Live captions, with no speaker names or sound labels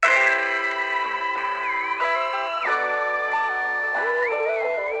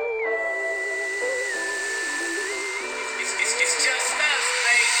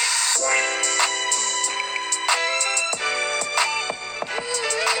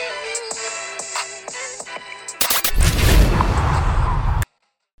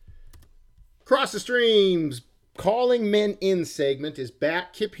Cross the Streams Calling Men In segment is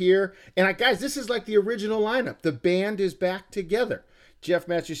back. Kip here. And guys, this is like the original lineup. The band is back together. Jeff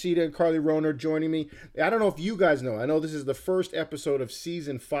Matsushita and Carly Roner joining me. I don't know if you guys know. I know this is the first episode of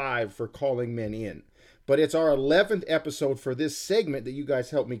season 5 for Calling Men In. But it's our 11th episode for this segment that you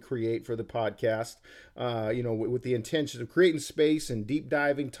guys helped me create for the podcast, with the intention of creating space and deep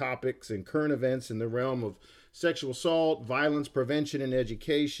diving topics and current events in the realm of sexual assault, violence prevention and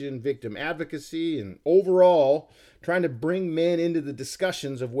education, victim advocacy, and overall trying to bring men into the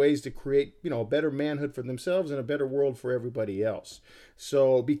discussions of ways to create, a better manhood for themselves and a better world for everybody else.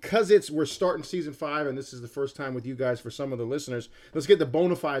 So because we're starting season 5 and this is the first time with you guys for some of the listeners, let's get the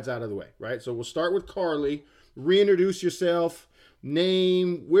bona fides out of the way, right? So we'll start with Carly. Reintroduce yourself,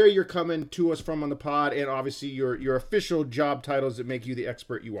 name, where you're coming to us from on the pod, and obviously your official job titles that make you the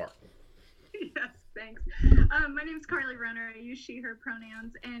expert you are. Yes. Thanks. My name is Carly Roner. I use she, her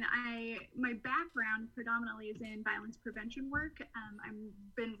pronouns, and my background predominantly is in violence prevention work. I've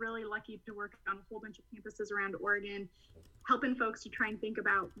been really lucky to work on a whole bunch of campuses around Oregon, helping folks to try and think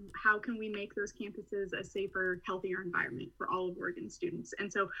about how can we make those campuses a safer, healthier environment for all of Oregon students.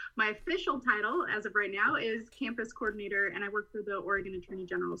 And so my official title, as of right now, is campus coordinator, and I work for the Oregon Attorney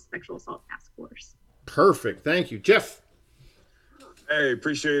General's Sexual Assault Task Force. Perfect. Thank you. Jeff. Hey,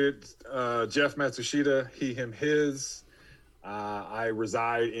 appreciate it. Jeff Matsushita, he, him, his. I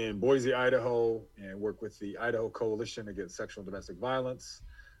reside in Boise, Idaho, and work with the Idaho Coalition Against Sexual and Domestic Violence,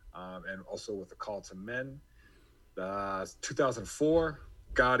 and also with the Call to Men. 2004,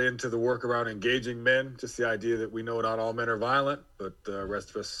 got into the work around engaging men, just the idea that we know not all men are violent, but the rest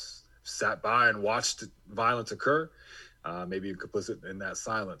of us sat by and watched violence occur. Maybe complicit in that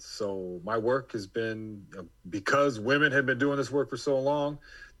silence. So my work has been, because women have been doing this work for so long,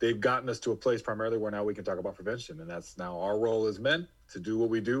 they've gotten us to a place primarily where now we can talk about prevention. And that's now our role as men to do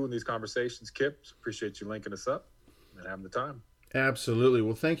what we do in these conversations. Kip, appreciate you linking us up and having the time. Absolutely.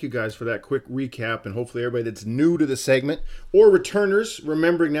 Well, thank you guys for that quick recap, and hopefully everybody that's new to the segment or returners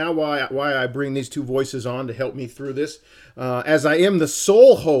remembering now why I bring these two voices on to help me through this, as I am the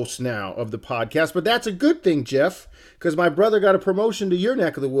sole host now of the podcast. But that's a good thing, Jeff, because my brother got a promotion to your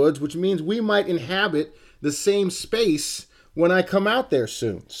neck of the woods, which means we might inhabit the same space when I come out there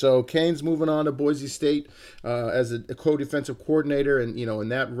soon. So Kane's moving on to Boise State as a co-defensive coordinator, and in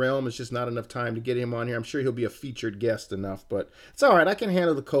that realm, it's just not enough time to get him on here. I'm sure he'll be a featured guest enough, but it's all right. I can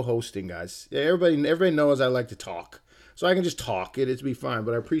handle the co-hosting, guys. Everybody knows I like to talk, so I can just talk. It'll be fine.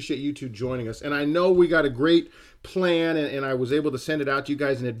 But I appreciate you two joining us, and I know we got a great plan, and I was able to send it out to you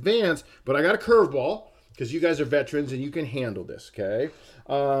guys in advance. But I got a curveball because you guys are veterans and you can handle this, okay?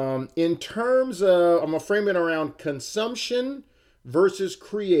 In terms of, I'm going to frame it around consumption versus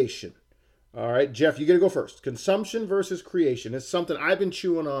creation. All right, Jeff, you got to go first. Consumption versus creation. It's something I've been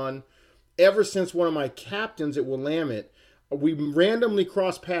chewing on ever since one of my captains at Willamette. We randomly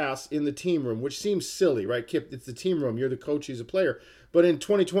cross paths in the team room, which seems silly, right, Kip? It's the team room. You're the coach. He's a player. But in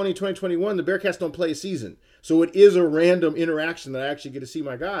 2020, 2021, the Bearcats don't play a season. So it is a random interaction that I actually get to see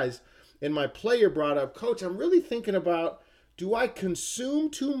my guys. And my player brought up, Coach, I'm really thinking about, do I consume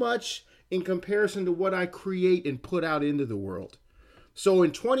too much in comparison to what I create and put out into the world? So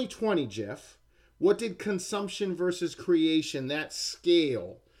in 2020, Jeff, what did consumption versus creation, that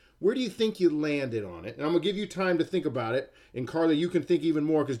scale, where do you think you landed on it? And I'm going to give you time to think about it. And Carly, you can think even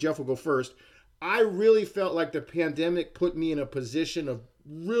more because Jeff will go first. I really felt like the pandemic put me in a position of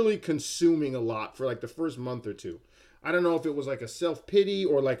really consuming a lot for like the first month or two. I don't know if it was like a self-pity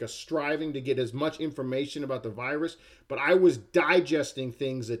or like a striving to get as much information about the virus, but I was digesting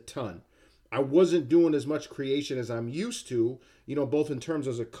things a ton. I wasn't doing as much creation as I'm used to, both in terms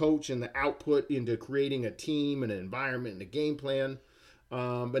as a coach and the output into creating a team and an environment and a game plan.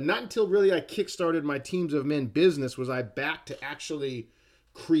 But not until really I kickstarted my Teams of Men business was I back to actually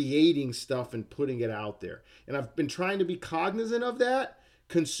creating stuff and putting it out there. And I've been trying to be cognizant of that,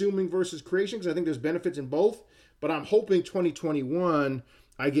 consuming versus creation, because I think there's benefits in both. But I'm hoping 2021,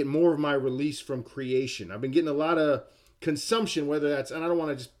 I get more of my release from creation. I've been getting a lot of consumption, whether that's, and I don't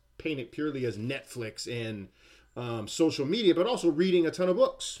want to just paint it purely as Netflix and social media, but also reading a ton of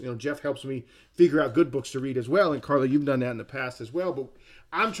books. Jeff helps me figure out good books to read as well. And Carla, you've done that in the past as well. But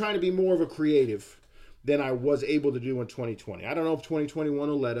I'm trying to be more of a creative than I was able to do in 2020. I don't know if 2021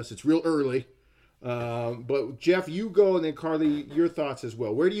 will let us. It's real early. But Jeff, you go, and then Carly, your thoughts as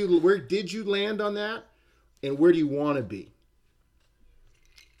well. Where did you land on that? And where do you want to be?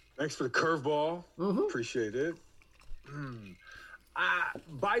 Thanks for the curveball. Appreciate it.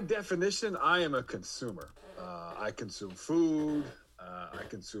 By definition, I am a consumer. I consume food. I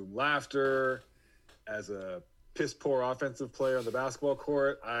consume laughter. As a piss poor offensive player on the basketball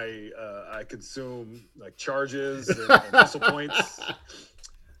court. I consume like charges and hustle points.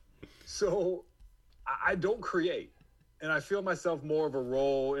 So I don't create. And I feel myself more of a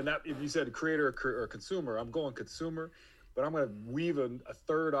role in that. If you said creator or consumer, I'm going consumer, but I'm going to weave a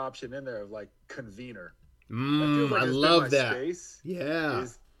third option in there of like convener. I love that. Space yeah.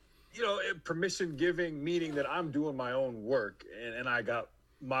 Is, permission giving, meaning that I'm doing my own work and I got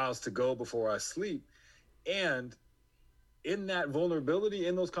miles to go before I sleep. And in that vulnerability,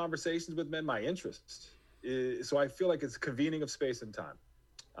 in those conversations with men, my interest is, so I feel like it's convening of space and time.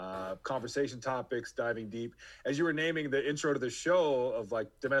 Conversation topics, diving deep. As you were naming the intro to the show of like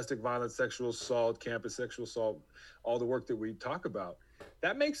domestic violence, sexual assault, campus sexual assault, all the work that we talk about,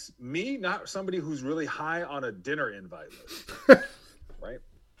 that makes me not somebody who's really high on a dinner invite list, right?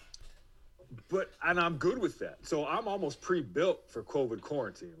 And I'm good with that. So I'm almost pre-built for COVID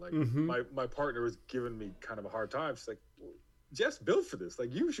quarantine. Like my partner was giving me kind of a hard time. She's like, Jeff's built for this.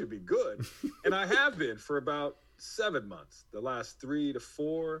 Like, you should be good. And I have been for about 7 months. The last 3 to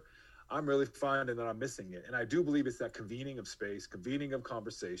 4, I'm really finding that I'm missing it. And I do believe it's that convening of space, convening of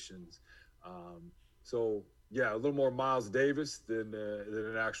conversations. So yeah, a little more Miles Davis than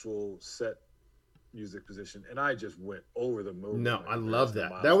an actual set music position. And I just went over the moon. No, I love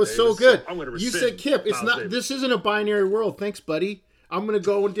that. That was so good. So you said, Kip, it's not, this isn't a binary world. Thanks, buddy. I'm going to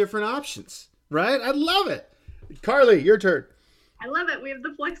go with different options, right? I love it. Carly, your turn. I love it. We have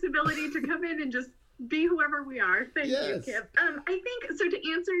the flexibility to come in and just be whoever we are. Thank you, Kip. I think, so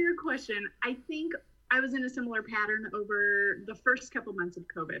to answer your question, I think I was in a similar pattern over the first couple months of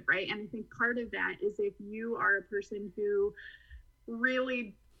COVID, right? And I think part of that is if you are a person who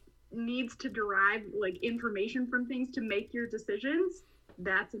really needs to derive like information from things to make your decisions,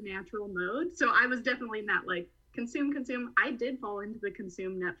 that's a natural mode. So I was definitely in that like consume. I did fall into the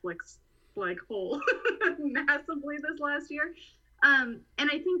consume Netflix like hole massively this last year. And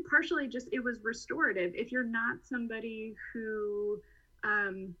I think partially just it was restorative. If you're not somebody who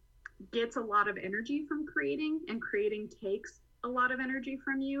gets a lot of energy from creating, and creating takes a lot of energy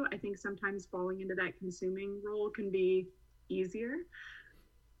from you, I think sometimes falling into that consuming role can be easier.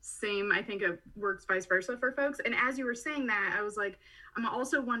 Same, I think it works vice versa for folks. And as you were saying that, I was like, I'm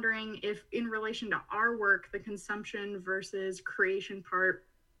also wondering if in relation to our work, the consumption versus creation part,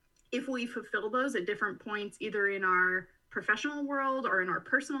 if we fulfill those at different points, either in our professional world or in our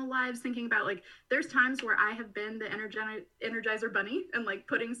personal lives, thinking about like, there's times where I have been the Energizer bunny and like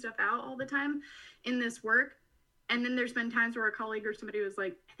putting stuff out all the time in this work. And then there's been times where a colleague or somebody was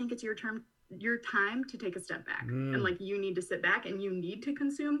like, I think it's your time to take a step back. And like, you need to sit back and you need to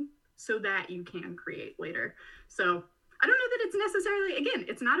consume so that you can create later. So I don't know that it's necessarily, again,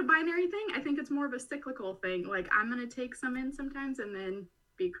 it's not a binary thing. I think it's more of a cyclical thing. Like, I'm going to take some in sometimes and then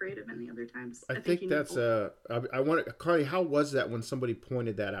be creative in the other times. I think that's I want to, Carly, how was that when somebody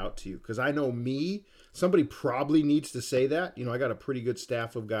pointed that out to you? Because I know somebody probably needs to say that. I got a pretty good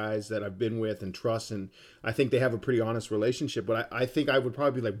staff of guys that I've been with and trust, and I think they have a pretty honest relationship. But I think I would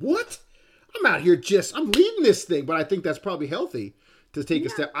probably be like, what? I'm out here I'm leading this thing. But I think that's probably healthy to take a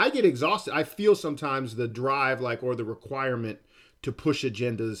step. I get exhausted. I feel sometimes the drive, or the requirement to push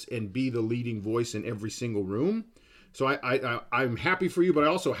agendas and be the leading voice in every single room. So I'm happy for you, but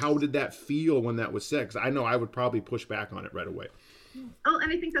also, how did that feel when that was said? Because I know I would probably push back on it right away. Oh,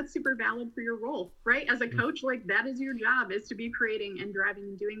 and I think that's super valid for your role, right? As a coach, like, that is your job, is to be creating and driving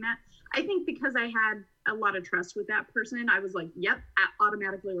and doing that. I think because I had a lot of trust with that person, I was like, yep,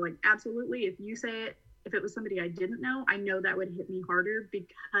 automatically, like, absolutely. If you say it, if it was somebody I didn't know, I know that would hit me harder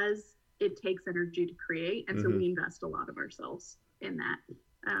because it takes energy to create. And so we invest a lot of ourselves in that.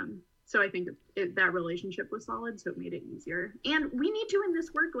 So I think that relationship was solid, so it made it easier. And we need to, in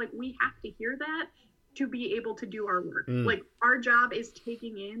this work, like, we have to hear that to be able to do our work. Like, our job is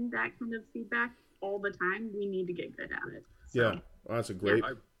taking in that kind of feedback all the time. We need to get good at it. So, well, that's a great...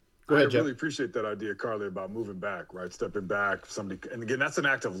 Yeah. Go ahead, I Jeff. really appreciate that idea, Carly, about moving back, right? Stepping back, and again, that's an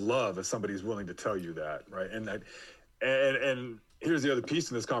act of love if somebody's willing to tell you that, right? And here's the other piece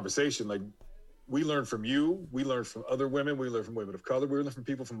in this conversation, like, we learn from you, we learn from other women, we learn from women of color, we learn from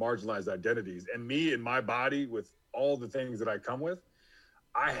people from marginalized identities. And me and my body, with all the things that I come with,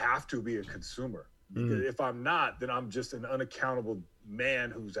 I have to be a consumer. Because if I'm not, then I'm just an unaccountable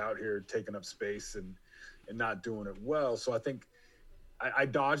man who's out here taking up space and not doing it well. So I think I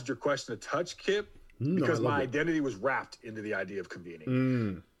dodged your question a touch, Kip, because my identity was wrapped into the idea of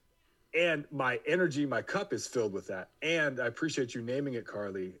convening. And my energy, my cup is filled with that. And I appreciate you naming it,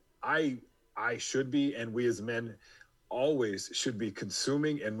 Carly. I should be, and we as men always should be,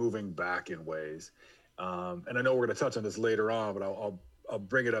 consuming and moving back in ways. And I know we're going to touch on this later on, but I'll I'll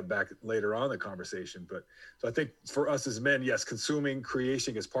bring it up back later on in the conversation. But so I think for us as men, yes, consuming,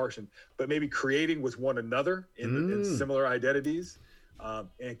 creating is partial, but maybe creating with one another in similar identities.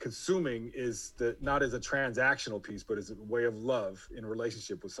 And consuming is not as a transactional piece, but as a way of love in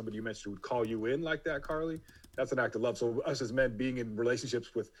relationship with somebody you mentioned who would call you in like that, Carly. That's an act of love. So us as men being in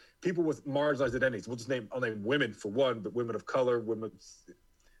relationships with people with marginalized identities, I'll name women for one, but women of color, women with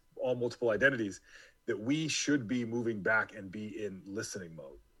all multiple identities, that we should be moving back and be in listening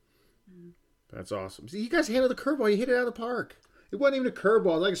mode. That's awesome. See, you guys handled the curveball. You hit it out of the park. It wasn't even a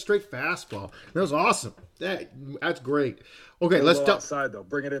curveball. It was like a straight fastball. That was awesome. That's great. Okay, let's go outside, though.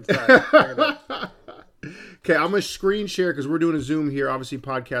 Bring it inside. Bring it in. Okay, I'm going to screen share because we're doing a Zoom here. Obviously,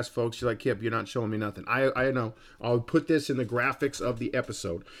 podcast folks, you're like, Kip, you're not showing me nothing. I know. I'll put this in the graphics of the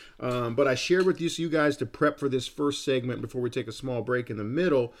episode. But I shared with you so you guys to prep for this first segment before we take a small break in the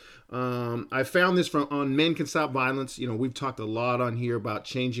middle. I found this on Men Can Stop Violence. You know, we've talked a lot on here about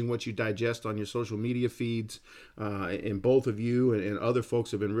changing what you digest on your social media feeds. And both of you and other folks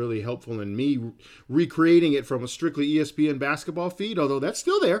have been really helpful in me recreating it from a strictly ESPN basketball feed, although that's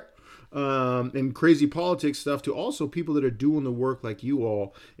still there. And crazy politics stuff to also people that are doing the work like you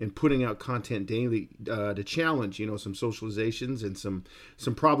all and putting out content daily to challenge, some socializations and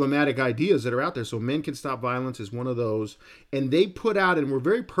some problematic ideas that are out there. So Men Can Stop Violence is one of those. And they put out, and we're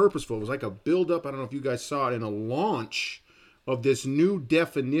very purposeful. It was like a build-up. I don't know if you guys saw it, in a launch of this new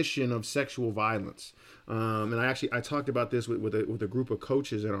definition of sexual violence. And I talked about this with a group of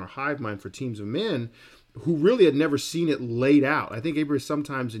coaches in our Hive Mind for teams of men who really had never seen it laid out. I think, Avery,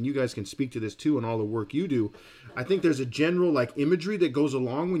 sometimes, and you guys can speak to this too in all the work you do, I think there's a general imagery that goes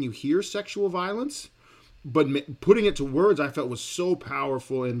along when you hear sexual violence, but putting it to words I felt was so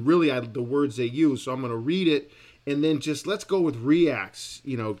powerful, and really the words they use. So I'm going to read it, and then just let's go with reacts.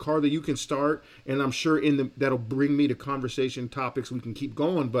 Carly, you can start, and I'm sure that'll bring me to conversation topics we can keep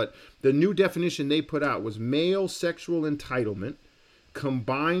going. But the new definition they put out was male sexual entitlement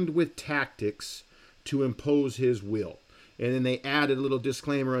combined with tactics to impose his will. And then they added a little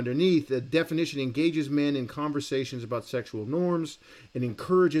disclaimer underneath. The definition engages men in conversations about sexual norms and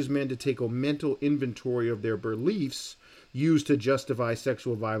encourages men to take a mental inventory of their beliefs used to justify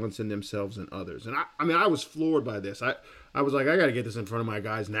sexual violence in themselves and others. And I was floored by this. I was like, I got to get this in front of my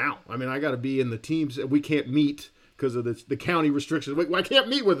guys now. I got to be in the teams. We can't meet because of the county restrictions. I can't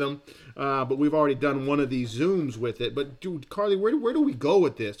meet with them, but we've already done one of these Zooms with it. But dude, Carly, where do we go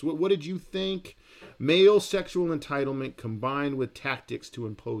with this? What did you think? Male sexual entitlement combined with tactics to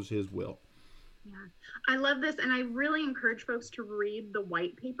impose his will. Yeah, I love this, and I really encourage folks to read the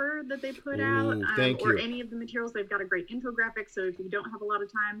white paper that they put out, or any of the materials. They've got a great infographic, so if you don't have a lot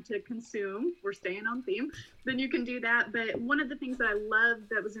of time to consume, we're staying on theme, then you can do that. But one of the things that I love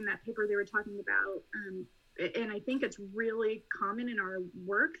that was in that paper they were talking about, and I think it's really common in our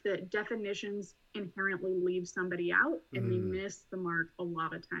work, that definitions inherently leave somebody out and they miss the mark a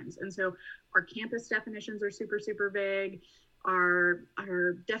lot of times. And so our campus definitions are super, super vague. Our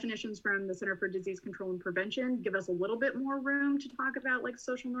definitions from the Center for Disease Control and Prevention give us a little bit more room to talk about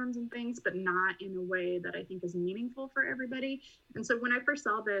social norms and things, but not in a way that I think is meaningful for everybody. And so when I first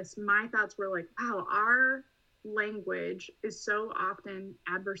saw this, my thoughts were like, wow, our language is so often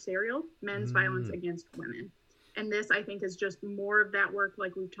adversarial, men's violence against women. And this, I think, is just more of that work,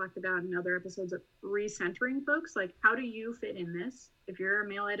 like we've talked about in other episodes, of recentering folks. Like, how do you fit in this? If you're a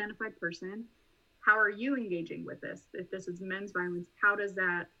male identified person, how are you engaging with this? If this is men's violence, how does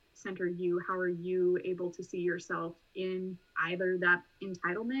that center you? How are you able to see yourself in either that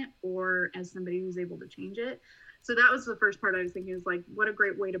entitlement or as somebody who's able to change it? So that was the first part I was thinking, is like, what a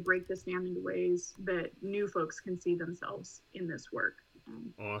great way to break this down into ways that new folks can see themselves in this work.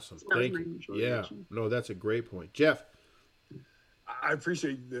 Awesome. So Thank you. Yeah. Reaction. No, that's a great point. Jeff. I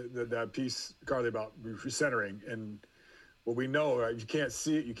appreciate that piece, Carly, about recentering. And what we know, right, you can't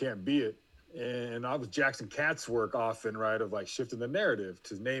see it, you can't be it. And I was Jackson Katz's work often, right, of shifting the narrative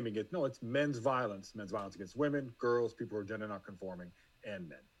to naming it. No, it's men's violence against women, girls, people who are gender non-conforming,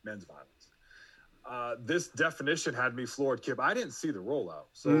 and men's violence. This definition had me floored, Kip. I didn't see the rollout.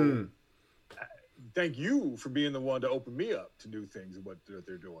 So thank you for being the one to open me up to new things and what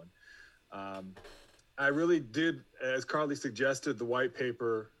they're doing. I really did, as Carly suggested, the white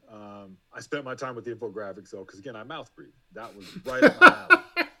paper. I spent my time with the infographics, though, because, again, I mouth breathe. That was right up my alley.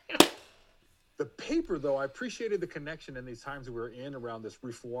 The paper, though, I appreciated the connection in these times that we're in around this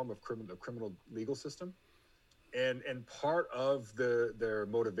reform of the criminal legal system. And part of their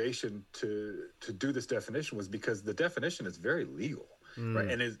motivation to do this definition was because the definition is very legal. Right,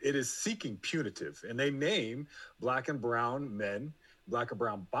 and it is seeking punitive, and they name Black and brown men, Black and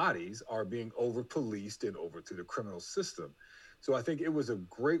brown bodies are being over policed and over through the criminal system. So I think it was a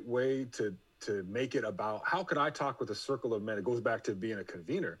great way to make it about how could I talk with a circle of men. It goes back to being a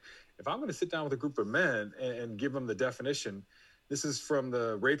convener. If I'm going to sit down with a group of men and give them the definition, this is from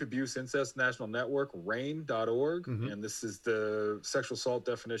the Rape, Abuse, Incest National Network, RAINN.org, and this is the sexual assault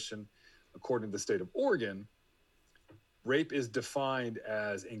definition according to the state of Oregon. Rape is defined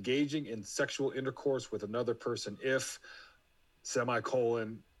as engaging in sexual intercourse with another person if,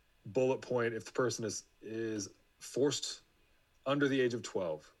 semicolon, bullet point, if the person is forced under the age of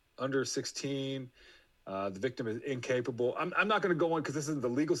 12, under 16, the victim is incapable. I'm not going to go on because this isn't the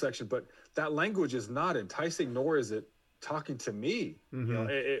legal section, but that language is not enticing, nor is it talking to me, you know,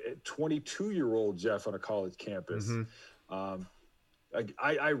 a 22-year-old Jeff on a college campus.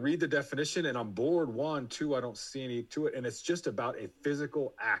 I read the definition and I'm bored. 1, 2, I don't see any to it. And it's just about a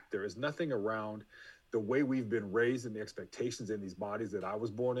physical act. There is nothing around the way we've been raised and the expectations in these bodies that I was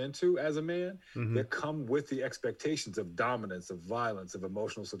born into as a man that come with the expectations of dominance, of violence, of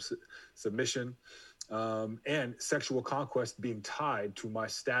emotional submission, and sexual conquest being tied to my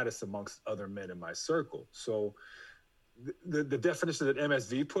status amongst other men in my circle. So the definition that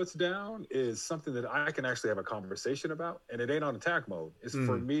MSV puts down is something that I can actually have a conversation about, and it ain't on attack mode. It's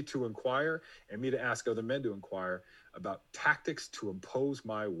for me to inquire and me to ask other men to inquire about tactics to impose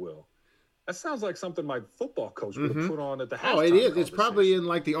my will. That sounds like something my football coach would have put on at the halftime. Oh, it is. It's probably in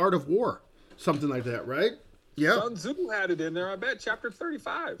like The Art of War, something like that, right? Yeah. Sun Tzu had it in there, I bet, chapter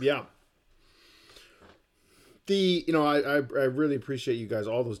 35. Yeah. I really appreciate you guys,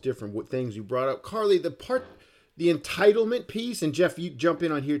 all those different things you brought up. Carly, the entitlement piece, and Jeff, you jump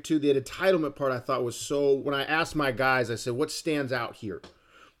in on here too, the entitlement part I thought was so, when I asked my guys, I said, what stands out here?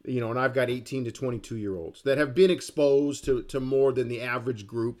 And I've got 18 to 22-year-olds that have been exposed to more than the average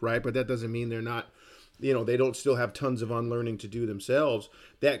group, right? But that doesn't mean they're not, they don't still have tons of unlearning to do themselves.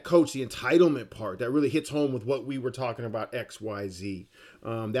 That coach, the entitlement part, that really hits home with what we were talking about, X, Y, Z.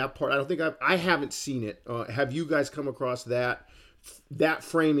 That part, I don't think I haven't seen it. Have you guys come across that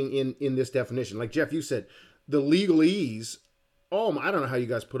framing in this definition? Like Jeff, you said, the legalese, I don't know how you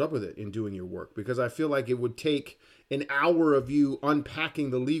guys put up with it in doing your work, because I feel like it would take an hour of you unpacking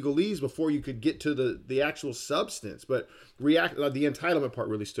the legalese before you could get to the actual substance. But the entitlement part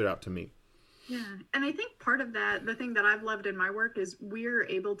really stood out to me. Yeah, and I think part of that, the thing that I've loved in my work is we're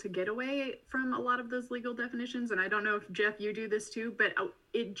able to get away from a lot of those legal definitions. And I don't know if, Jeff, you do this too, but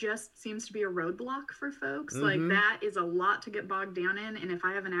it just seems to be a roadblock for folks. Like that is a lot to get bogged down in. And if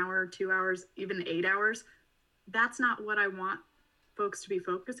I have an hour, 2 hours, even 8 hours, that's not what I want folks to be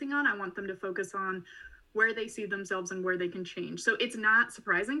focusing on. I want them to focus on where they see themselves and where they can change. So it's not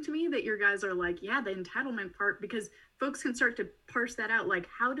surprising to me that your guys are like, yeah, the entitlement part, because folks can start to parse that out. Like,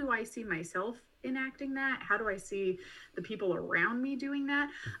 how do I see myself enacting that? How do I see the people around me doing that?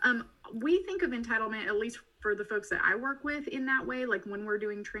 We think of entitlement, at least for the folks that I work with, in that way. Like when we're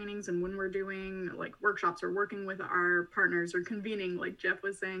doing trainings and when we're doing like workshops or working with our partners or convening, like Jeff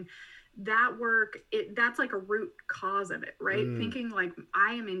was saying, that work, that's like a root cause of it, right? Thinking like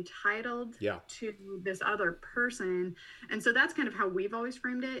I am entitled to this other person. And so that's kind of how we've always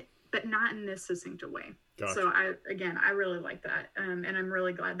framed it, but not in this succinct a way. Gotcha. So I really like that. And I'm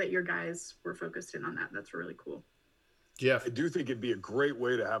really glad that your guys were focused in on that. That's really cool. Jeff, I do think it'd be a great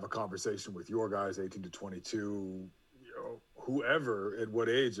way to have a conversation with your guys, 18 to 22, whoever at what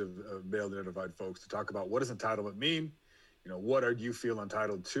age of male identified folks, to talk about what does entitlement mean? What do you feel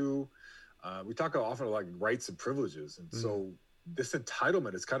entitled to? We talk often like rights and privileges. And so this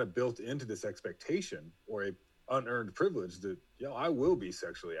entitlement is kind of built into this expectation or a unearned privilege that, I will be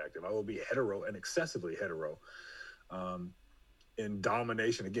sexually active. I will be hetero and excessively hetero. In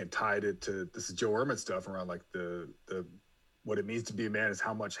domination, again, tied it to this is Joe Ehrman stuff around like the what it means to be a man is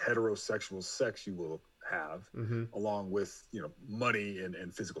how much heterosexual sex you will have, along with, money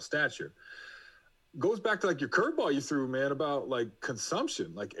and physical stature. Goes back to like your curveball you threw, man, about like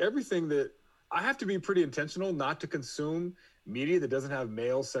consumption. Like everything that I have to be pretty intentional not to consume media that doesn't have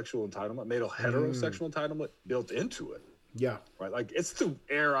male sexual entitlement, male heterosexual entitlement built into it. Yeah. Right. Like it's the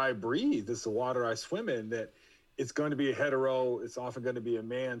air I breathe, it's the water I swim in, that it's going to be a hetero. It's often going to be a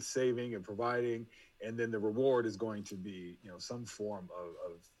man saving and providing. And then the reward is going to be, some form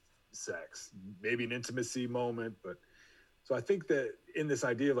of sex, maybe an intimacy moment. But so I think that in this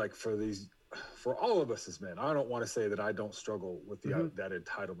idea of like for all of us as men, I don't want to say that I don't struggle with that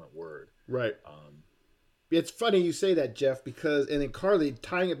entitlement word. Right. It's funny you say that, Jeff, because, and then Carly,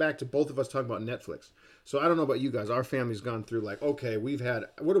 tying it back to both of us talking about Netflix. So I don't know about you guys. Our family's gone through like, okay, we've had,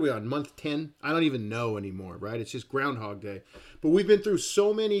 what are we on, month 10? I don't even know anymore, right? It's just Groundhog Day. But we've been through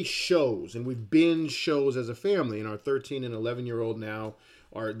so many shows, and we've binged shows as a family, and our 13 and 11-year-old now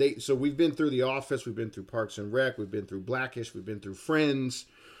So we've been through The Office, we've been through Parks and Rec, we've been through Blackish, we've been through Friends.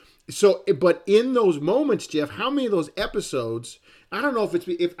 So, but in those moments, Jeff, how many of those episodes? I don't know if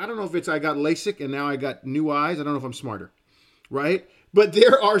it's I got LASIK and now I got new eyes. I don't know if I'm smarter, right? But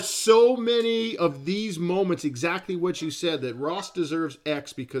there are so many of these moments, exactly what you said, that Ross deserves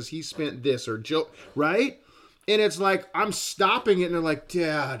X because he spent this, or Joe, right? And it's like I'm stopping it, and they're like,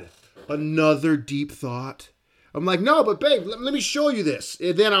 Dad, another deep thought. I'm like, no, but babe, let me show you this.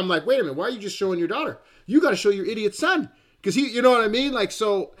 And then I'm like, wait a minute, why are you just showing your daughter? You got to show your idiot son. Because you know what I mean? Like,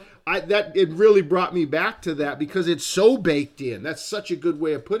 so it really brought me back to that because it's so baked in. That's such a good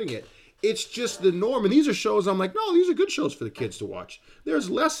way of putting it. It's just the norm. And these are shows I'm like, no, these are good shows for the kids to watch. There's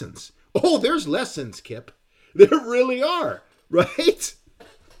lessons. Oh, there's lessons, Kip. There really are. Right?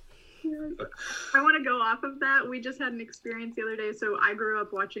 I want to go off of that. We just had an experience the other day. So I grew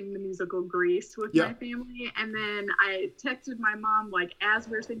up watching the musical Grease with my family. And then I texted my mom, like, as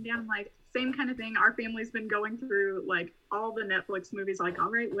we were sitting down, I'm like, same kind of thing. Our family's been going through, like, all the Netflix movies. Like,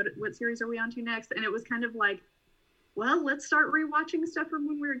 all right, what series are we on to next? And it was kind of like, well, let's start rewatching stuff from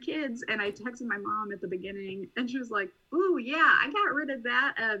when we were kids. And I texted my mom at the beginning, and she was like, ooh, yeah, I got rid of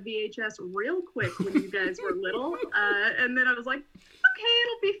that VHS real quick when you guys were little. And then I was like, okay,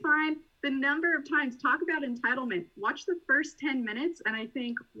 it'll be fine. The number of times, talk about entitlement. Watch the first 10 minutes, and I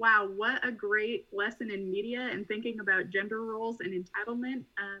think, wow, what a great lesson in media and thinking about gender roles and entitlement.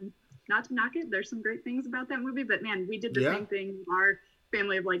 Not to knock it, there's some great things about that movie, but man, we did the same thing in our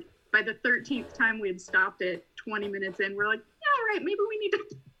family of like, by the 13th time we had stopped it 20 minutes in, we're like, yeah, all right, maybe we need to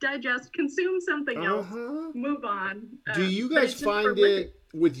digest, consume something else, move on. Do you guys find it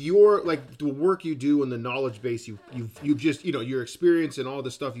with your, like, the work you do and the knowledge base you've just, you know, your experience and all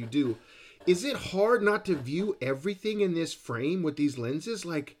the stuff you do, is it hard not to view everything in this frame with these lenses?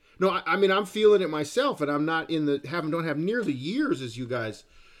 Like, no, I mean, I'm feeling it myself, and I'm not don't have near the years as you guys,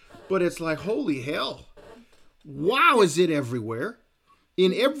 but it's like, holy hell. Wow, is it everywhere?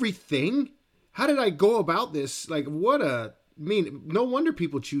 In everything? How did I go about this? Like, no wonder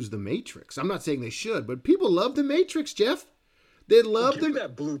people choose The Matrix. I'm not saying they should, but people love The Matrix, Jeff. They love Give me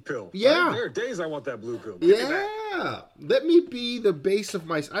that blue pill. Yeah. Right? There are days I want that blue pill. Yeah. Let me be the base of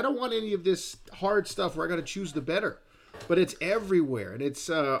my... I don't want any of this hard stuff where I got to choose the better. But it's everywhere. And it's...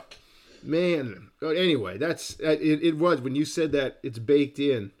 man. Anyway, that's... It was. When you said that it's baked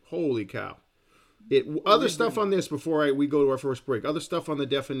in. Holy cow. Other stuff on this before we go to our first break. Other stuff on the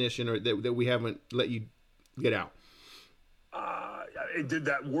definition or that we haven't let you get out. It did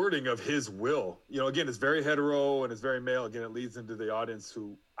that wording of his will. You know, again, it's very hetero and it's very male. Again, it leads into the audience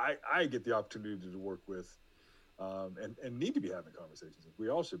who I get the opportunity to work with and need to be having conversations with. We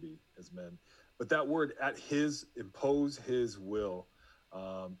all should be as men. But that word impose his will.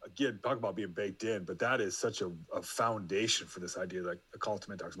 Again, talk about being baked in, but that is such a foundation for this idea. Like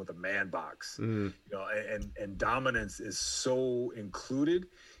Kaltman talks about the man box, you know, and dominance is so included.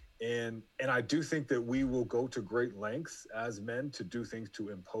 And I do think that we will go to great lengths as men to do things to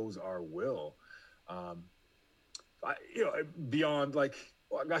impose our will. Beyond like,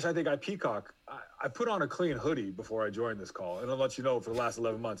 well, gosh, I think I peacock. I put on a clean hoodie before I joined this call, and I'll let you know for the last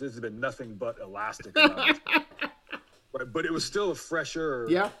 11 months, it's been nothing but elastic. Right, but it was still a fresher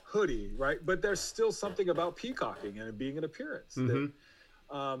hoodie, right? But there's still something about peacocking and it being an appearance. That,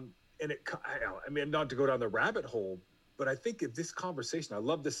 I mean, not to go down the rabbit hole, but I think if this conversation, I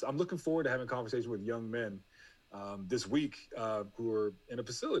love this. I'm looking forward to having a conversation with young men this week who are in a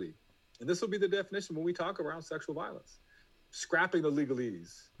facility. And this will be the definition when we talk around sexual violence, scrapping the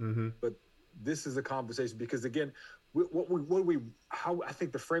legalese. But this is a conversation because, again, how I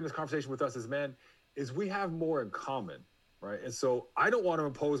think to frame this conversation with us as men is we have more in common, right? And so I don't want to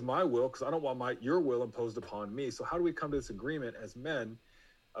impose my will because I don't want your will imposed upon me. So how do we come to this agreement as men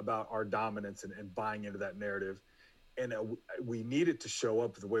about our dominance and buying into that narrative? And we need it to show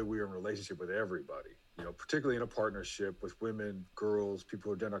up the way we are in relationship with everybody, you know, particularly in a partnership with women, girls, people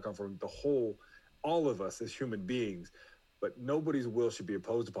who are gender conforming, all of us as human beings. But nobody's will should be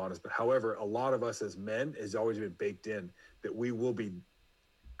imposed upon us. But however, a lot of us as men has always been baked in that we will be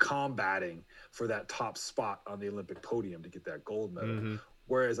combating for that top spot on the Olympic podium to get that gold medal.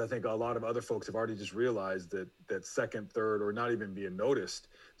 Whereas I think a lot of other folks have already just realized that second, third, or not even being noticed.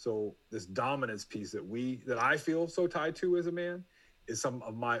 So this dominance piece that I feel so tied to as a man is some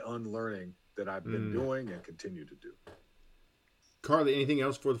of my unlearning that I've been doing and continue to do. Carly, anything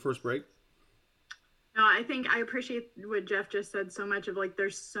else for the first break? No, I think I appreciate what Jeff just said so much of, like,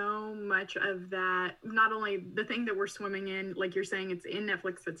 there's so much of that, not only the thing that we're swimming in, like you're saying, it's in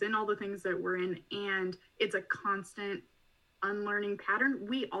Netflix, it's in all the things that we're in, and it's a constant unlearning pattern.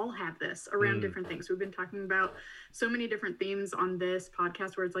 We all have this around different things. We've been talking about so many different themes on this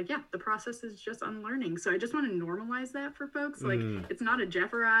podcast where it's like, yeah, the process is just unlearning. So I just want to normalize that for folks. Like, it's not a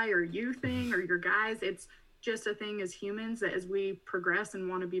Jeff or I or you thing or your guys. It's just a thing as humans that as we progress and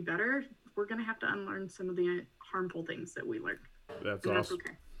want to be better, we're going to have to unlearn some of the harmful things that we learned. That's and awesome. That's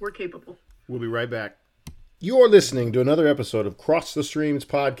okay. We're capable. We'll be right back. You're listening to another episode of Cross the Streams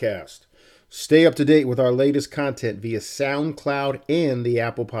podcast. Stay up to date with our latest content via SoundCloud and the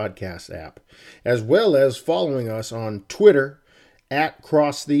Apple Podcast app, as well as following us on Twitter at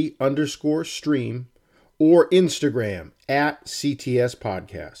 @crossth_stream or Instagram at CTS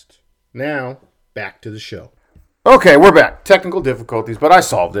Podcast. Now, back to the show. Okay, we're back. Technical difficulties, but I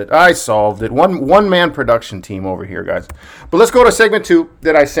solved it. One-man production team over here, guys. But let's go to segment 2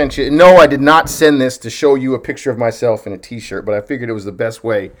 that I sent you. No, I did not send this to show you a picture of myself in a T-shirt, but I figured it was the best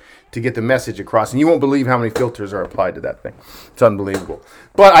way to get the message across. And you won't believe how many filters are applied to that thing. It's unbelievable.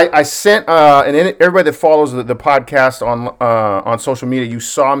 But I sent, and everybody that follows the podcast on social media, you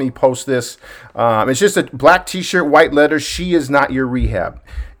saw me post this. It's just a black T-shirt, white letters. She is not your rehab.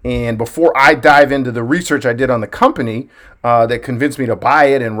 And before I dive into the research I did on the company that convinced me to buy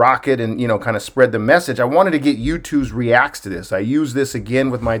it and rock it and, kind of spread the message, I wanted to get you two's reacts to this. I used this again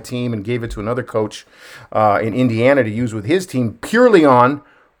with my team and gave it to another coach in Indiana to use with his team purely on,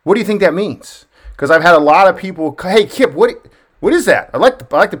 what do you think that means? Because I've had a lot of people, hey, Kip, what is that? I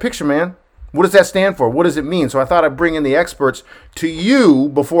like the picture, man. What does that stand for? What does it mean? So I thought I'd bring in the experts to you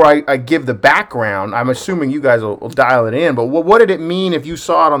before I give the background. I'm assuming you guys will dial it in. But what did it mean if you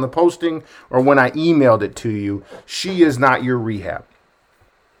saw it on the posting or when I emailed it to you? She is not your rehab.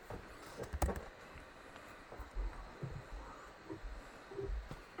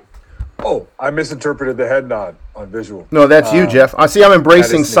 Oh, I misinterpreted the head nod on visual. No, that's you, Jeff. I see. I'm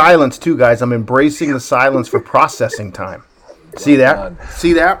embracing silence too, guys. I'm embracing the silence for processing time. See that?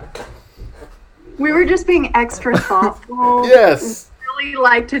 See that? We were just being extra thoughtful. Yes. We really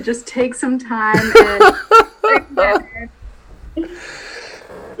like to just take some time and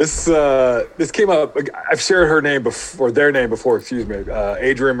This came up. I've shared her name before, their name before. Excuse me,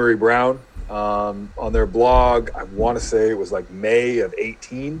 Adrienne Marie Brown, on their blog. I want to say it was like May of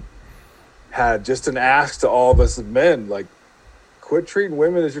 2018. Had just an ask to all of us as men, like, quit treating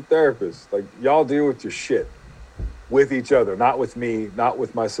women as your therapist. Like, y'all deal with your shit with each other, not with me, not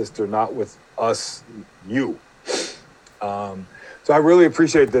with my sister, not with us, you. So I really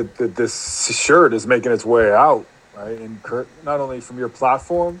appreciate that this shirt is making its way out, right? And Kurt, not only from your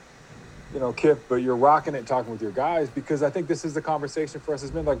platform, Kip, but you're rocking it, talking with your guys, because I think this is the conversation for us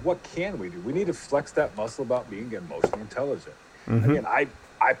as men. Like, what can we do? We need to flex that muscle about being emotionally intelligent. Mm-hmm. Again,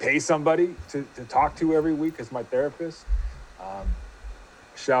 I pay somebody to talk to every week as my therapist.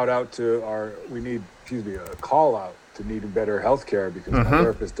 Shout out to a call out to needing better health care, because my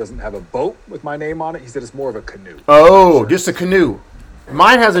therapist doesn't have a boat with my name on it. He said it's more of a canoe. Oh, just a canoe.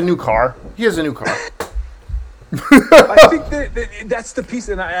 Mine has a new car. He has a new car. I think that's the piece,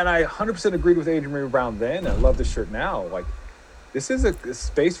 and I 100% agreed with Adrienne Marie Brown then. I love the shirt now. Like, this is a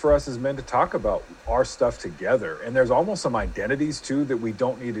space for us as men to talk about our stuff together. And there's almost some identities, too, that we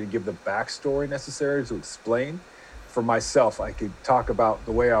don't need to give the backstory necessary to explain. For myself, I could talk about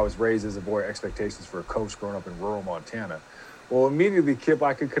the way I was raised as a boy, expectations for a coach growing up in rural Montana. Well, immediately, Kip,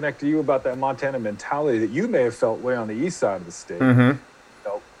 I could connect to you about that Montana mentality that you may have felt way on the east side of the state. Mm-hmm.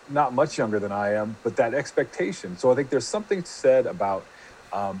 Not much younger than I am, but that expectation. So I think there's something said about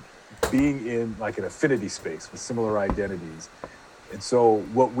being in like an affinity space with similar identities. And so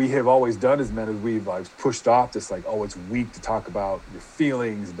what we have always done as men is we've pushed off this, like, oh, it's weak to talk about your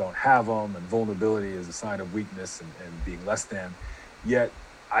feelings and don't have them, and vulnerability is a sign of weakness and being less than. Yet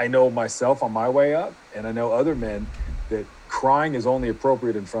I know myself on my way up, and I know other men, that crying is only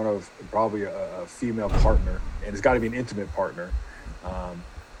appropriate in front of probably a female partner, and it's got to be an intimate partner.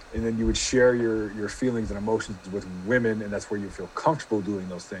 And then you would share your feelings and emotions with women, and that's where you feel comfortable doing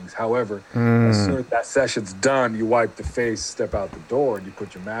those things. However, as soon as that session's done, you wipe the face, step out the door, and you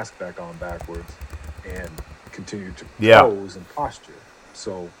put your mask back on backwards and continue to pose and posture.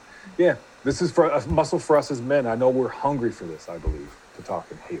 So, yeah, this is for a muscle for us as men. I know we're hungry for this, I believe, to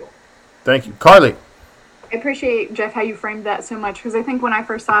talk and heal. Thank you. Carly. I appreciate, Jeff, how you framed that so much, because I think when I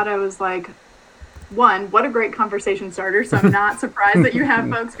first saw it, I was like, one, what a great conversation starter. So I'm not surprised that you have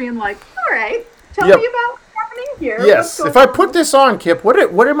folks being like, all right, tell me about what's happening here. Yes. If I put this on, Kip, what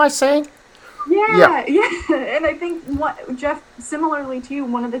am I saying? Yeah. And I think, Jeff, similarly to you,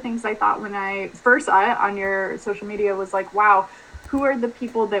 one of the things I thought when I first saw it on your social media was like, wow, who are the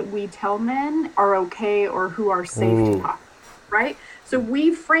people that we tell men are okay or who are safe to talk, right? So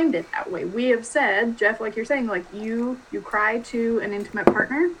we framed it that way. We have said, Jeff, like you're saying, like you cry to an intimate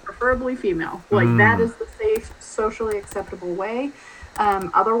partner, preferably female. Like that is the safe, socially acceptable way.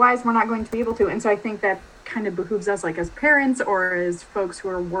 Otherwise, we're not going to be able to. And so I think that kind of behooves us, like as parents or as folks who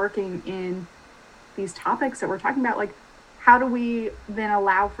are working in these topics that we're talking about, like how do we then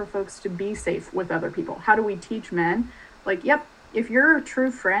allow for folks to be safe with other people? How do we teach men, like, yep, if you're a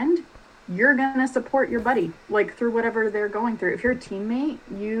true friend, you're gonna support your buddy, like through whatever they're going through. If you're a teammate,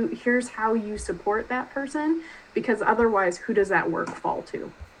 here's how you support that person, because otherwise, who does that work fall to?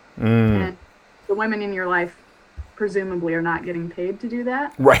 And the women in your life presumably are not getting paid to do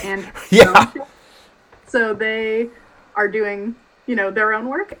that, right? And yeah, so they are doing, their own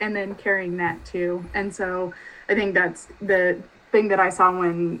work and then carrying that too. And so I think that's the thing that I saw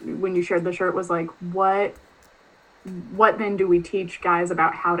when you shared the shirt was like, what then do we teach guys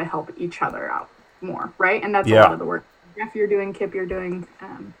about how to help each other out more, right? And that's a lot of the work Jeff you're doing, Kip you're doing.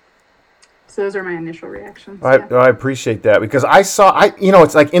 So those are my initial reactions. I appreciate that, because it's like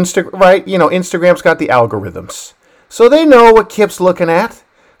Instagram, right? Instagram's got the algorithms, so they know what Kip's looking at.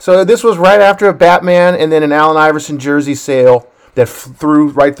 So this was right after a Batman and then an Allen Iverson jersey sale that threw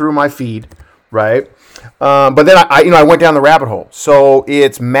right through my feed, right? But then I went down the rabbit hole. So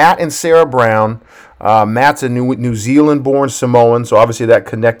it's Matt and Sarah Brown. Matt's a New Zealand-born Samoan, so obviously that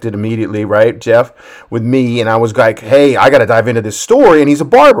connected immediately, right, Jeff, with me. And I was like, hey, I got to dive into this story. And he's a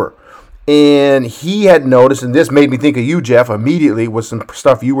barber. And he had noticed, and this made me think of you, Jeff, immediately with some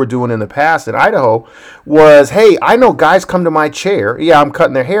stuff you were doing in the past in Idaho, was, hey, I know guys come to my chair. Yeah, I'm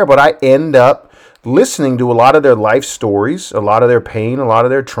cutting their hair, but I end up listening to a lot of their life stories, a lot of their pain, a lot of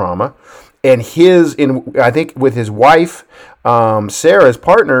their trauma. And I think with his wife, Sarah, his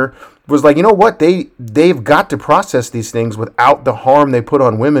partner, was like, you know what? They've got to process these things without the harm they put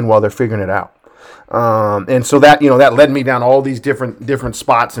on women while they're figuring it out. And so that led me down all these different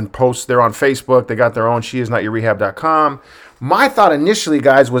spots and posts. They're on Facebook. They got their own sheisnotyourrehab.com. My thought initially,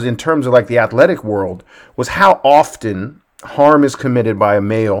 guys, was in terms of like the athletic world, was how often harm is committed by a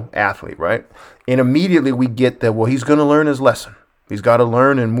male athlete, right? And immediately we get that, well, he's going to learn his lesson. He's got to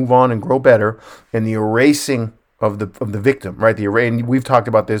learn and move on and grow better. And the erasing of the victim, right? And we've talked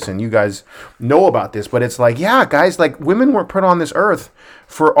about this, and you guys know about this, but it's like, yeah, guys, like women weren't put on this earth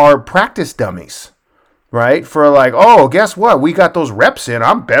for our practice dummies, right? For like, oh, guess what? We got those reps in.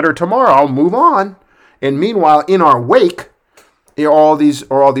 I'm better tomorrow. I'll move on. And meanwhile, in our wake, are all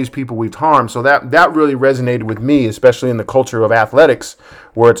these people we've harmed. So that really resonated with me, especially in the culture of athletics,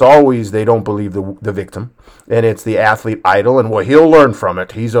 where it's always they don't believe the victim, and it's the athlete idol, and well, he'll learn from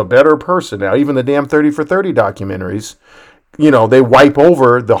it. He's a better person now. Even the damn 30 for 30 documentaries, they wipe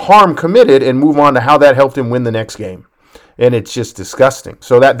over the harm committed and move on to how that helped him win the next game, and it's just disgusting.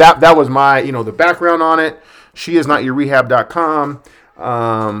 So that was my the background on it. sheisnotyourrehab.com.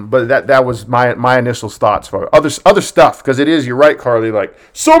 But that was my initial thoughts for other stuff, because you're right, Carly, like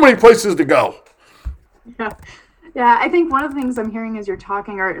so many places to go. Yeah, I think one of the things I'm hearing as you're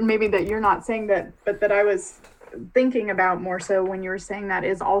talking, or maybe that you're not saying that, but that I was thinking about more so when you were saying that,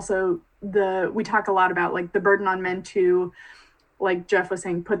 is also we talk a lot about like the burden on men to, like Jeff was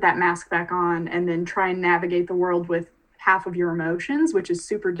saying, put that mask back on and then try and navigate the world with half of your emotions, which is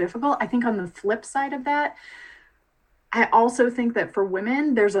super difficult. I think on the flip side of that, I also think that for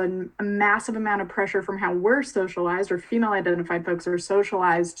women, there's a massive amount of pressure from how we're socialized, or female identified folks are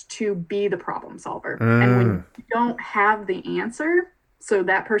socialized to be the problem solver. And when you don't have the answer, so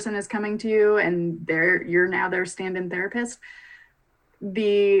that person is coming to you and you're now their stand-in therapist,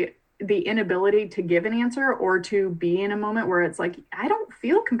 the inability to give an answer or to be in a moment where it's like, I don't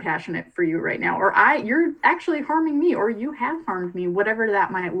feel compassionate for you right now, or you're actually harming me, or you have harmed me, whatever that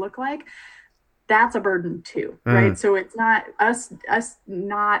might look like. That's a burden too, right? So it's not us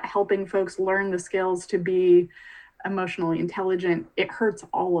not helping folks learn the skills to be emotionally intelligent. It hurts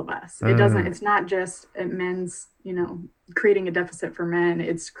all of us. It's not just men's, creating a deficit for men.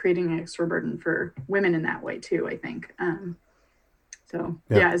 It's creating an extra burden for women in that way too, I think.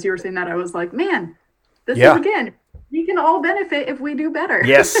 As you were saying that, I was like, man, this is, again, we can all benefit if we do better.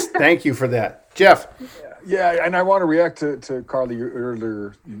 Yes. Thank you for that. Jeff. Yeah, and I want to react to Carly.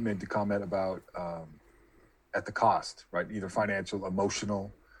 Earlier, you made the comment about at the cost, right? Either financial,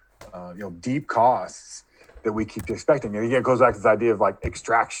 emotional, deep costs that we keep expecting. And again, it goes back to this idea of like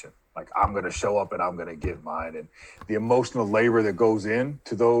extraction. Like, I'm going to show up and I'm going to give mine. And the emotional labor that goes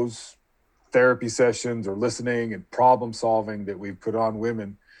into those therapy sessions or listening and problem solving that we've put on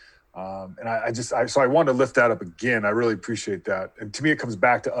women. So I want to lift that up again. I really appreciate that. And to me, it comes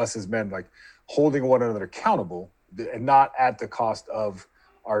back to us as men, like holding one another accountable and not at the cost of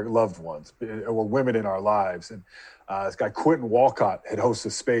our loved ones or women in our lives. And this guy, Quentin Walcott, had hosted a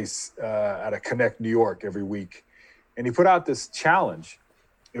space at a Connect New York every week. And he put out this challenge.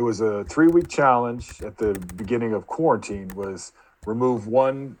 It was a 3-week challenge at the beginning of quarantine, was remove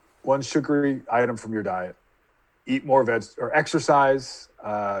one sugary item from your diet, eat more or exercise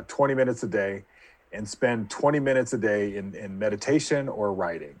 20 minutes a day, and spend 20 minutes a day in meditation or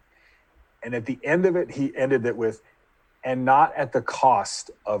writing. And at the end of it, he ended it with, and not at the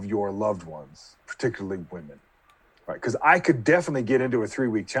cost of your loved ones, particularly women. Right? Because I could definitely get into a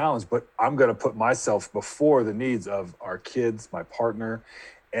 3-week challenge, but I'm going to put myself before the needs of our kids, my partner,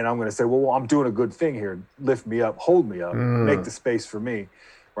 and I'm going to say, well, I'm doing a good thing here. Lift me up, hold me up, make the space for me.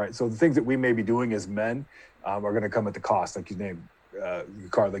 Right? So the things that we may be doing as men are going to come at the cost, like you named,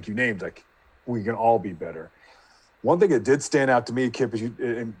 like we can all be better. One thing that did stand out to me, Kip,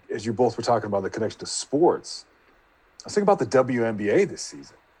 as you both were talking about the connection to sports, I was thinking about the WNBA this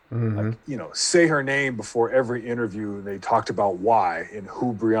season. Like, say her name before every interview. And they talked about why and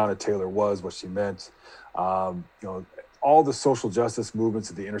who Breonna Taylor was, what she meant. All the social justice movements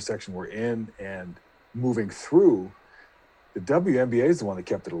at the intersection we're in and moving through. The WNBA is the one that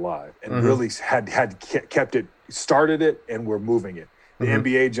kept it alive and really had kept it, started it, and we're moving it. The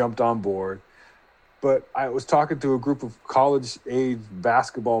NBA jumped on board. But I was talking to a group of college-age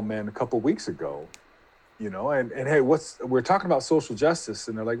basketball men a couple of weeks ago, and hey, we're talking about social justice,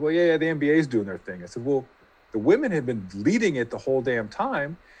 and they're like, well, yeah, the NBA's doing their thing. I said, well, the women have been leading it the whole damn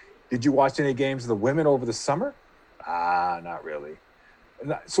time. Did you watch any games of the women over the summer? Not really.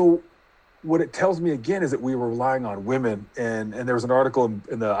 So what it tells me again is that we were relying on women, and there was an article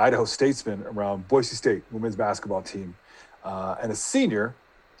in the Idaho Statesman around Boise State women's basketball team, and a senior,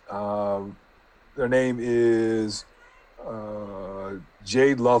 their name is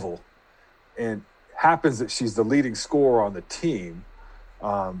Jade Lovell, and happens that she's the leading scorer on the team,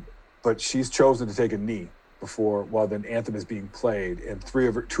 but she's chosen to take a knee while the anthem is being played, and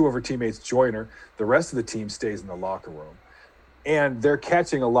two of her teammates join her. The rest of the team stays in the locker room, and they're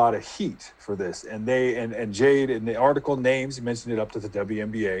catching a lot of heat for this. And Jade, in the article, names, you mentioned it, up to the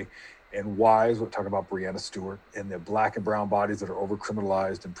WNBA, and wives, we're talking about Breonna Stewart and the black and brown bodies that are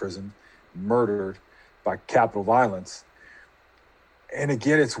over-criminalized, imprisoned, murdered by capital violence. And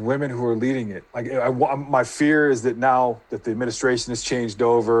again, it's women who are leading it. Like, my fear is that now that the administration has changed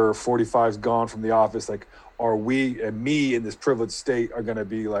over, 45's gone from the office, like, are we and me in this privileged state are going to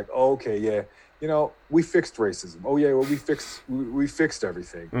be like, oh, okay, yeah, we fixed racism. Oh yeah, well, we fixed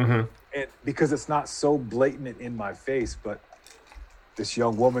everything. And because it's not so blatant and in my face, but this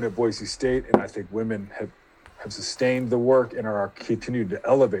young woman at Boise State, and I think women have sustained the work and are continuing to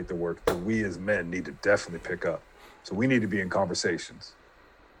elevate the work that we as men need to definitely pick up. So we need to be in conversations.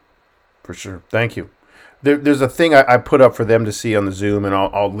 For sure. Thank you. There's a thing I put up for them to see on the Zoom, and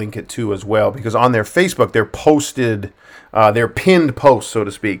I'll link it too as well, because on their Facebook, they're posted, their pinned posts, so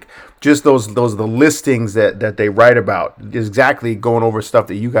to speak, just those are the listings that they write about, exactly going over stuff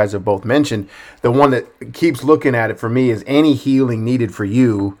that you guys have both mentioned. The one that keeps looking at it for me is any healing needed for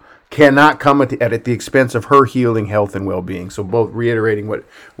you cannot come at the expense of her healing, health, and well-being. So both reiterating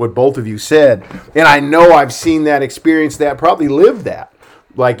what both of you said. And I know I've seen that, experienced that, probably lived that.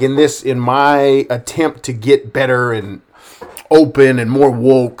 Like in my attempt to get better and open and more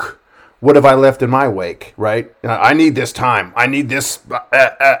woke, what have I left in my wake, right? I need this time. I need this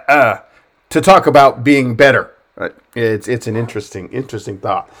to talk about being better. It's an interesting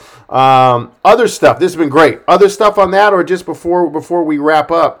thought. Other stuff. This has been great. Other stuff on that, or just before we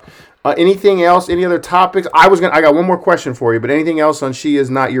wrap up, anything else? Any other topics? I got one more question for you, but anything else on She Is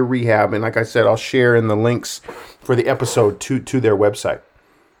Not Your Rehab? And like I said, I'll share in the links for the episode to their website.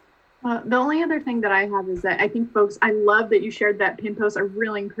 The only other thing that I have is that I think folks, I love that you shared that pin post. I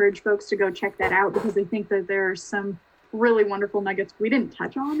really encourage folks to go check that out, because I think that there are some really wonderful nuggets we didn't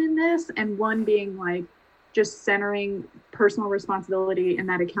touch on in this. And one being like just centering personal responsibility and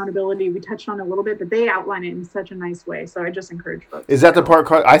that accountability. We touched on it a little bit, but they outline it in such a nice way. So I just encourage folks. Is that the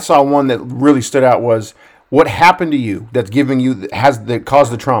part I saw? One that really stood out was what happened to you that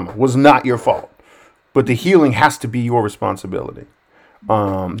caused the trauma was not your fault, but the healing has to be your responsibility.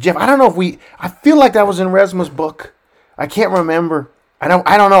 Jeff, I don't know I feel like that was in Resma's book. I can't remember. I don't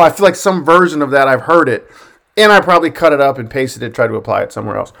know. I feel like some version of that I've heard it, and I probably cut it up and pasted it, tried to apply it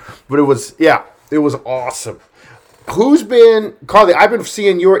somewhere else. But it was awesome. Carly, I've been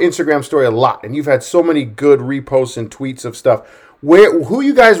seeing your Instagram story a lot, and you've had so many good reposts and tweets of stuff. Who are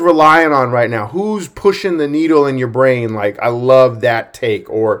you guys relying on right now? Who's pushing the needle in your brain? Like, I love that take,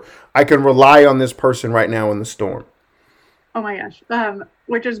 or I can rely on this person right now in the storm. Oh my gosh.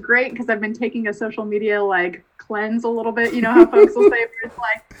 which is great because I've been taking a social media like cleanse a little bit. You know how folks will say, where it's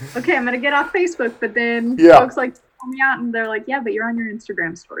like, okay, I'm going to get off Facebook, but then folks like call me out and they're like, yeah, but you're on your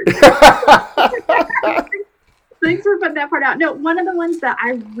Instagram story. Thanks for putting that part out. No, one of the ones that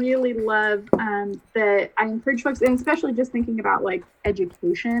I really love that I encourage folks, and especially just thinking about like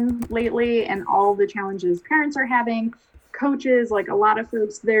education lately and all the challenges parents are having, coaches, like a lot of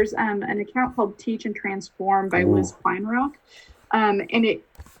folks, there's an account called Teach and Transform by Liz Kleinrock. And it,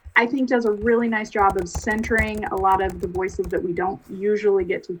 I think, does a really nice job of centering a lot of the voices that we don't usually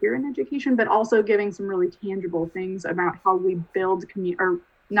get to hear in education, but also giving some really tangible things about how we build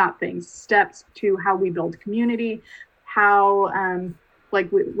steps to how we build community, how, like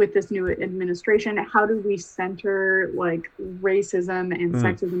with this new administration, how do we center like racism and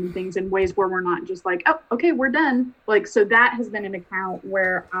sexism and things in ways where we're not just like, oh, okay, we're done. Like, so that has been an account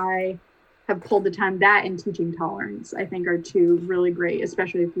where I have pulled the time. That and Teaching Tolerance, I think, are two really great,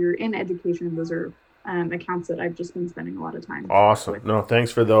 especially if you're in education. Those are accounts that I've just been spending a lot of time with. No,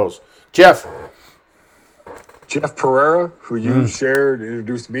 thanks for those. Jeff Pereira, who you shared,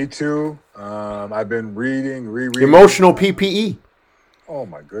 introduced me to. I've been rereading. Emotional PPE. Oh,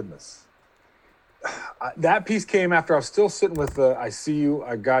 my goodness. That piece came after I was still sitting with the I see you,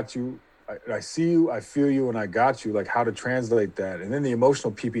 I got you, I see you, I feel you, and I got you, like how to translate that. And then the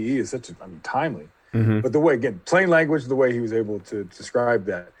emotional PPE is such timely. But the way, again, plain language, the way he was able to describe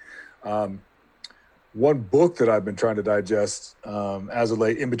that. One book that I've been trying to digest as of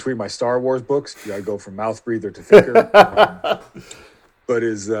late, in between my Star Wars books, you gotta go from mouth breather to thinker, but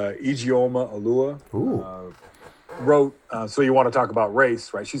is Ijeoma Oluo. Wrote, so you want to talk about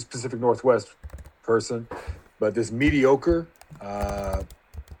race, right? She's Pacific Northwest person, but this mediocre,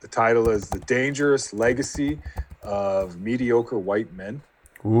 the title is The Dangerous Legacy of Mediocre White Men.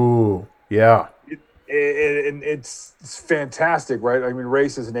 Ooh, yeah. And it's fantastic, right? I mean,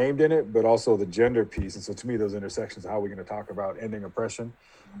 race is named in it, but also the gender piece. And so to me, those intersections, how we're going to talk about ending oppression,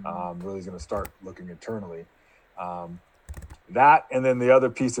 really is going to start looking internally. That, and then the other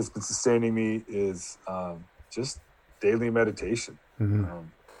piece that's been sustaining me is just daily meditation.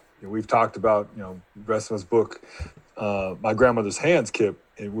 We've talked about, the rest of us book, My Grandmother's Hands, Kip,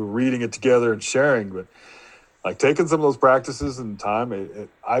 and we're reading it together and sharing, but like taking some of those practices and time,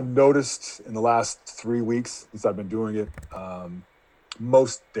 I've noticed in the last 3 weeks since I've been doing it,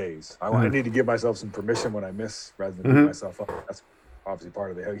 most days, I need to give myself some permission when I miss rather than beat myself up. That's obviously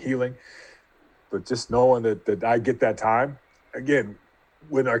part of the healing, but just knowing that I get that time. Again,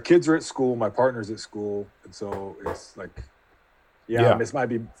 when our kids are at school, my partner's at school, and so it's like, this might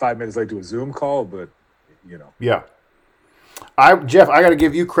be 5 minutes late to a Zoom call, but Yeah. Jeff, I got to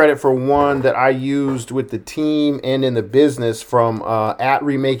give you credit for one that I used with the team and in the business from at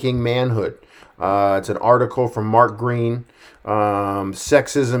Remaking Manhood. It's an article from Mark Green.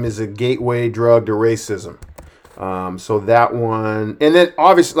 Sexism is a gateway drug to racism. So that one, and then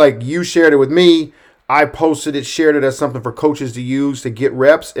obviously, like you shared it with me, I posted it, shared it as something for coaches to use to get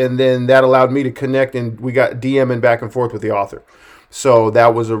reps, and then that allowed me to connect, and we got DMing back and forth with the author. So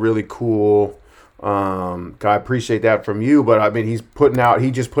that was a really cool. I appreciate that from you, but I mean, he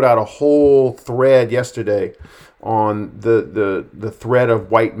just put out a whole thread yesterday on the thread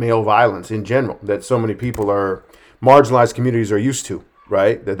of white male violence in general that so many people marginalized communities are used to,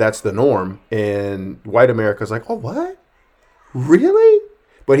 right? That's the norm, and white America's like, oh, what? Really?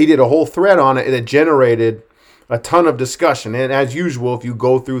 But he did a whole thread on it that generated a ton of discussion. And as usual, if you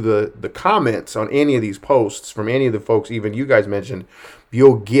go through the comments on any of these posts from any of the folks, even you guys mentioned,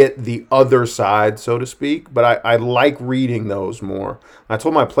 you'll get the other side, so to speak. But I like reading those more. I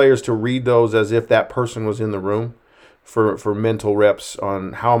told my players to read those as if that person was in the room for mental reps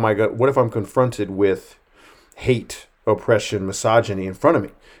on what if I'm confronted with hate, oppression, misogyny in front of me?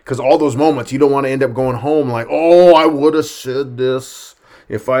 Because all those moments, you don't want to end up going home like, oh, I would have said this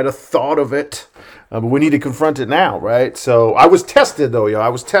if I'd have thought of it. But we need to confront it now, right? So I was tested, though, I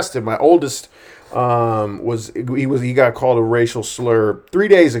was tested. My oldest he got called a racial slur 3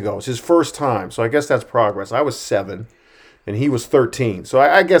 days ago. It's his first time, so I guess that's progress. I was 7, and he was 13, so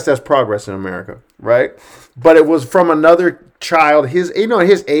I guess that's progress in America, right? But it was from another child, his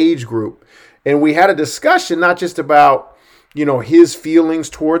age group, and we had a discussion not just about his feelings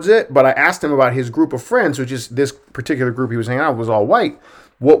towards it, but I asked him about his group of friends, which is this particular group he was hanging out with was all white.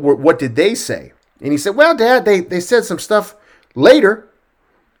 What did they say? And he said, well, Dad, they said some stuff later.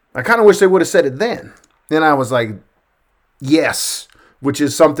 I kind of wish they would have said it then. Then I was like, yes, which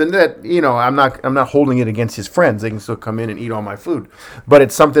is something that, I'm not holding it against his friends. They can still come in and eat all my food. But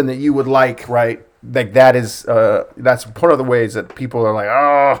it's something that you would like, right? Like that's one of the ways that people are like,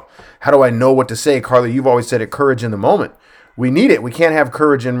 oh, how do I know what to say? Carly, you've always said it, courage in the moment, we need it. We can't have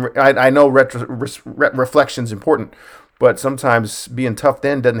courage, and I know reflection's important, but sometimes being tough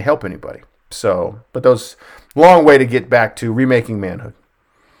then doesn't help anybody. So, but those long way to get back to remaking manhood.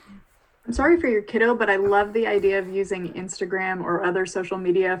 I'm sorry for your kiddo, but I love the idea of using Instagram or other social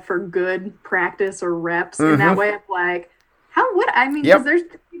media for good practice or reps. In that way of like, how would I mean? Yep. There's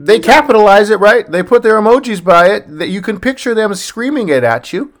They capitalize it, right? They put their emojis by it that you can picture them screaming it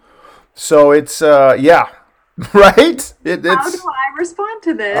at you. So it's yeah, right? It's how do I respond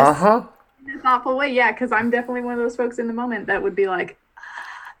to this uh-huh. in a thoughtful way? Yeah, because I'm definitely one of those folks in the moment that would be like,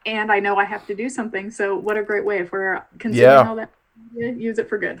 and I know I have to do something. So what a great way if we're consuming all that, use it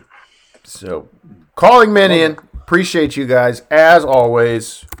for good. So, calling men in. Appreciate you guys, as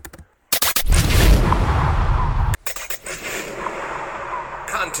always.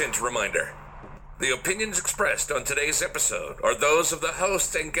 Content reminder. The opinions expressed on today's episode are those of the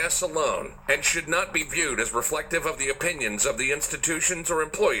host and guests alone and should not be viewed as reflective of the opinions of the institutions or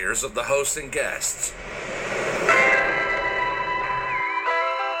employers of the hosts and guests.